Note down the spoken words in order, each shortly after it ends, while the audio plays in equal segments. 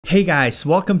Hey guys,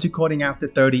 welcome to Coding After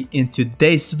 30. In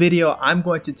today's video, I'm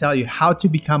going to tell you how to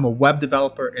become a web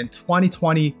developer in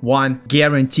 2021,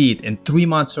 guaranteed in 3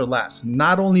 months or less.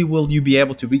 Not only will you be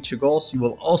able to reach your goals, you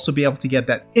will also be able to get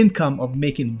that income of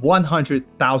making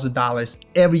 $100,000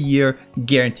 every year,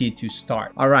 guaranteed to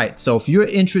start. All right, so if you're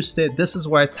interested, this is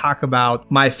where I talk about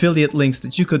my affiliate links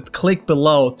that you could click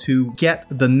below to get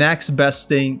the next best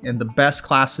thing and the best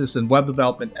classes in web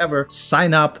development ever.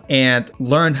 Sign up and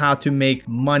learn how to make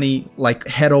money like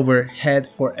head over head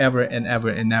forever and ever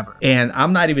and ever. And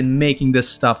I'm not even making this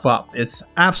stuff up. It's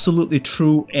absolutely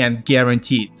true and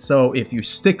guaranteed. So if you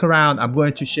stick around, I'm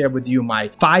going to share with you my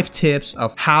 5 tips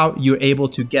of how you're able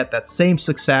to get that same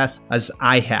success as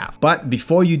I have. But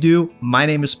before you do, my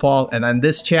name is Paul, and on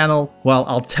this channel, well,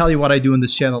 I'll tell you what I do in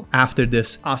this channel after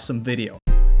this awesome video.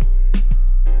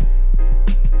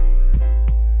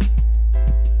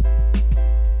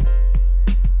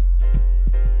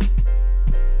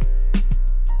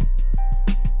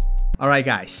 All right,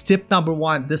 guys, tip number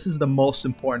 1, this is the most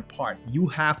important part. You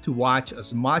have to watch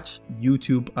as much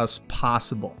YouTube as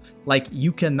possible. Like,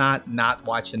 you cannot not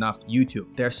watch enough YouTube.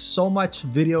 There's so much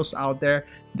videos out there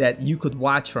that you could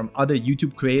watch from other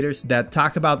YouTube creators that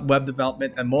talk about web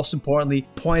development, and most importantly,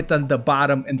 point on the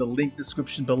bottom in the link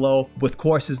description below with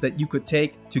courses that you could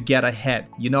take to get ahead.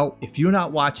 You know, if you're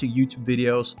not watching YouTube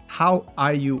videos, how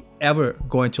are you ever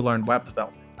going to learn web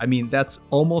development? I mean, that's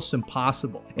almost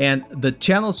impossible. And the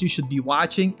channels you should be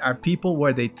watching are people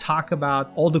where they talk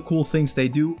about all the cool things they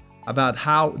do, about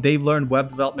how they learned web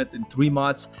development in 3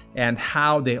 months, and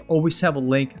how they always have a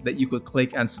link that you could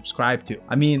click and subscribe to.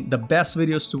 I mean, the best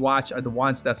videos to watch are the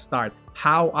ones that start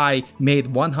how I made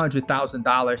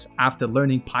 $100,000 after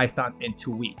learning Python in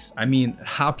 2 weeks. I mean,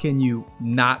 how can you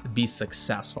not be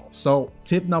successful? So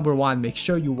tip number 1, make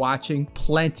sure you're watching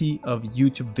plenty of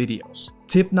YouTube videos.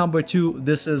 Tip number 2,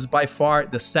 this is by far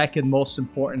the second most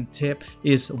important tip,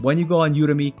 is when you go on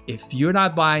Udemy, if you're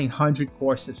not buying 100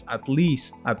 courses, at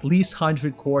least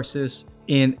 100 courses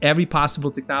in every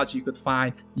possible technology you could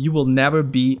find, you will never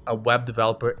be a web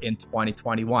developer in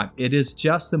 2021. It is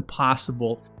just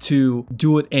impossible to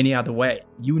do it any other way.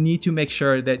 You need to make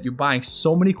sure that you're buying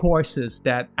so many courses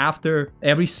that after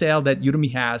every sale that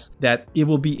Udemy has, that it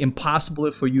will be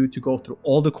impossible for you to go through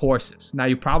all the courses. Now,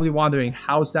 you're probably wondering,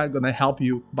 how is that going to help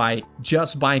you by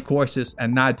just buying courses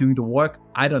and not doing the work?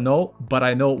 I don't know, but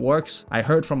I know it works. I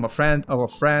heard from a friend of a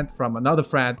friend from another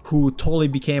friend who totally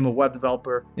became a web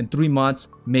developer in 3 months,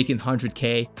 making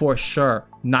 100K for sure,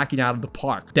 knocking out of the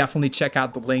park. Definitely check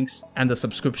out the links and the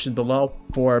subscription below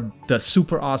for the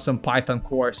super awesome Python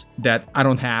course that I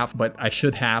don't have, but I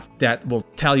should have, that will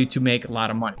tell you to make a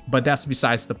lot of money. But that's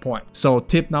besides the point. So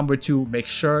tip number 2, make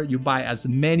sure you buy as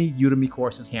many Udemy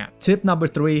courses as you can. Tip number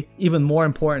 3, even more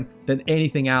important than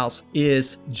anything else,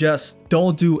 is just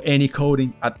don't do any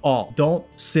coding at all. Don't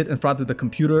sit in front of the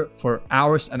computer for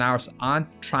hours and hours on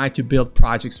trying to build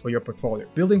projects for your portfolio.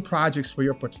 Building projects for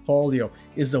your portfolio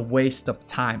is a waste of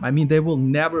time. I mean, they will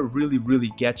never really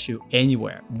get you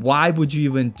anywhere. Why would you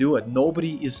even do it?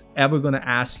 Nobody is ever going to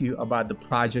ask you about the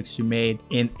projects you made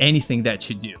in anything that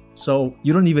you do. So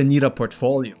you don't even need a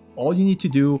portfolio. All you need to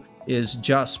do is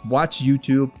just watch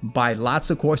YouTube, buy lots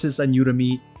of courses on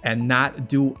Udemy, and not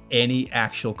do any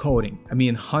actual coding. I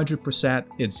mean, 100%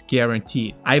 it's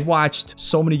guaranteed. I've watched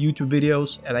so many YouTube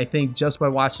videos, and I think just by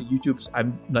watching YouTube's,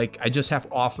 I just have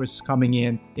offers coming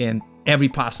in every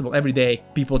day.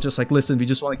 People just like, listen, we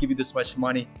just want to give you this much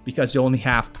money because you only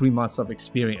have 3 months of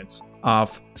experience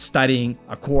of studying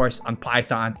a course on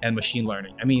Python and machine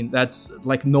learning. I mean, that's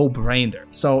like no brainer.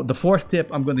 So the 4th tip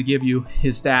I'm going to give you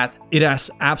is that it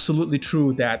is absolutely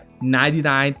true that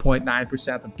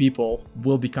 99.9% of people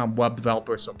will become web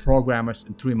developers or programmers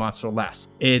in 3 months or less.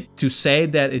 To say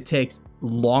that it takes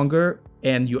longer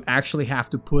and you actually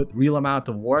have to put real amount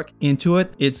of work into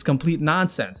it, it's complete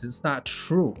nonsense. It's not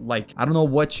true. Like, I don't know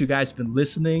what you guys been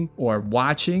listening or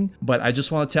watching, but I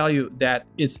just want to tell you that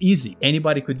it's easy.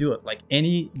 Anybody could do it. Like,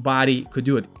 anybody could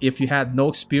do it. If you had no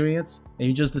experience and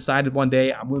you just decided one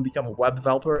day, I'm going to become a web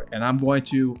developer and I'm going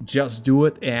to just do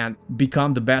it and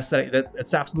become the best at it,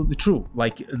 it's absolutely true.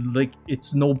 Like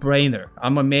it's no brainer.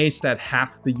 I'm amazed that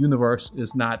half the universe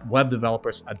is not web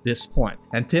developers at this point.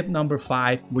 And tip number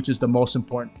 5, which is the most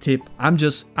important tip, I'm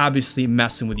just obviously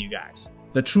messing with you guys.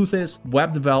 The truth is,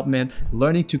 web development,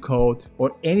 learning to code,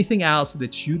 or anything else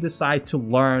that you decide to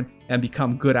learn and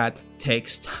become good at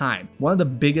takes time. One of the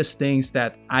biggest things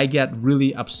that I get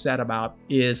really upset about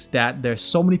is that there's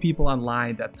so many people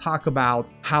online that talk about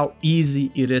how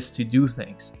easy it is to do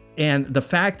things. And the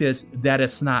fact is that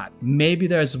it's not. Maybe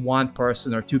there's one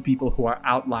person or two people who are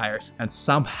outliers and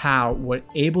somehow were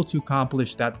able to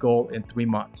accomplish that goal in 3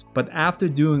 months. But after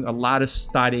doing a lot of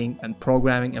studying and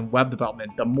programming and web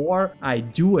development, the more I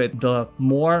do it, the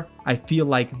more I feel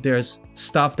like there's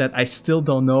stuff that I still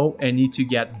don't know and need to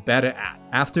get better at.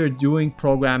 After doing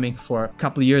programming for a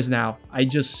couple of years now, I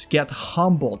just get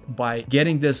humbled by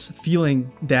getting this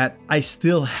feeling that I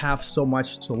still have so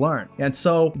much to learn. And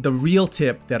so the real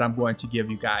tip that I'm going to give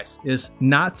you guys is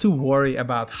not to worry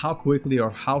about how quickly or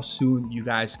how soon you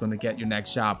guys are going to get your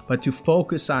next job, but to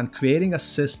focus on creating a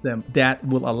system that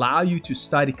will allow you to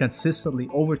study consistently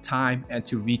over time and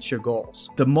to reach your goals.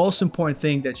 The most important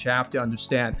thing that you have to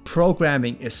understand,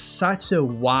 programming is such a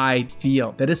wide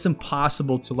field that it's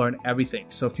impossible to learn everything.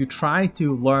 So if you're trying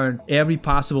to learn every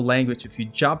possible language, if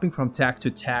you're jumping from tech to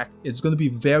tech, it's going to be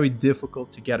very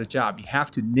difficult to get a job. You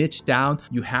have to niche down,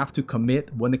 you have to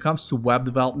commit. When it comes to web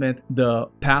development, the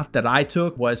path that I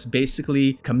took was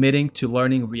basically committing to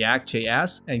learning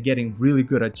React.js and getting really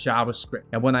good at JavaScript.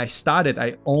 And when I started,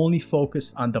 I only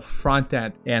focused on the front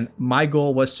end, and my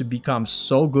goal was to become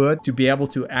so good to be able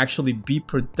to actually be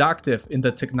productive in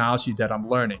the technology that I'm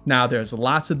learning. Now, there's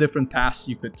lots of different paths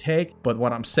you could take, but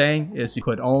what I'm saying is you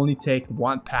could only take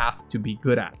one path to be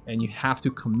good at, and you have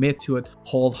to commit to it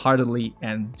wholeheartedly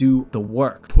and do the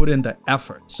work, put in the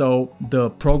effort. So the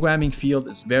programming field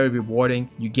is very rewarding.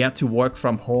 You get to work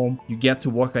from home, you get to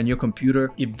work on your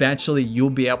computer. Eventually you'll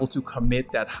be able to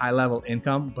commit that high level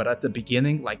income, but at the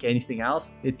beginning, like anything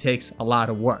else, it takes a lot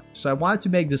of work. So I wanted to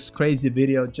make this crazy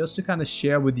video just to kind of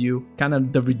share with you kind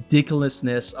of the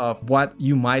ridiculousness of what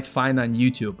you might find on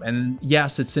YouTube. And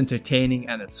yes, it's entertaining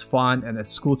and it's fun and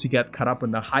it's cool to get caught up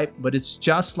in the hype, but it's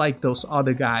just like those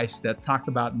other guys that talk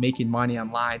about making money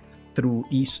online through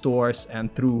e-stores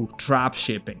and through drop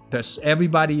shipping. There's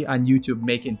everybody on YouTube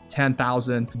making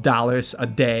 $10,000 a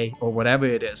day or whatever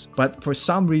it is. But for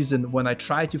some reason, when I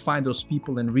try to find those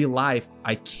people in real life,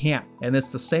 I can't. And it's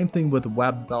the same thing with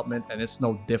web development, and it's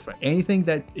no different. Anything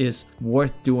that is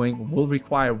worth doing will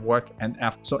require work and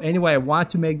effort. So anyway, I want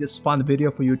to make this fun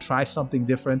video for you. Try something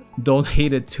different. Don't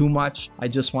hate it too much. I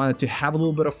just wanted to have a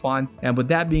little bit of fun. And with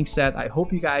that being said, I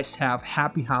hope you guys have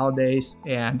happy holidays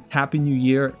and happy new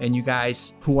year. And you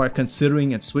guys who are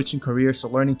considering and switching careers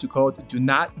or learning to code, do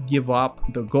not give up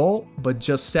the goal, but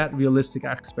just set realistic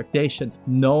expectation,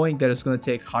 knowing that it's going to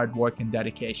take hard work and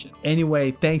dedication.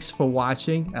 Anyway, thanks for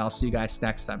watching, and I'll see you guys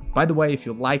next time. By the way, if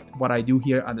you liked what I do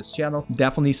here on this channel,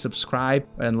 definitely subscribe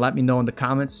and let me know in the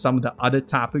comments some of the other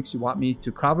topics you want me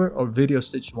to cover or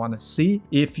videos that you want to see.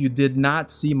 If you did not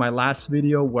see my last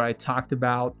video where I talked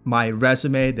about my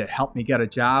resume that helped me get a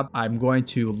job, I'm going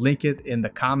to link it in the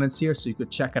comments here so you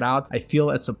could check it out. I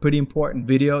feel it's a pretty important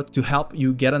video to help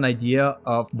you get an idea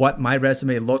of what my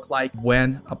resume looked like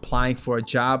when applying for a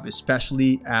job,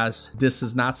 especially as this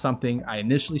is not something I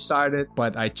initially started,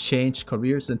 but I changed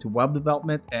careers into web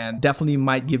development, and definitely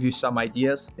might give you some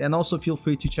ideas. And also feel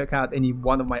free to check out any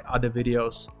one of my other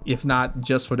videos, if not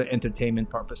just for the entertainment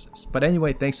purposes. But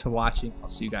anyway, thanks for watching. I'll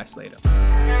see you guys later.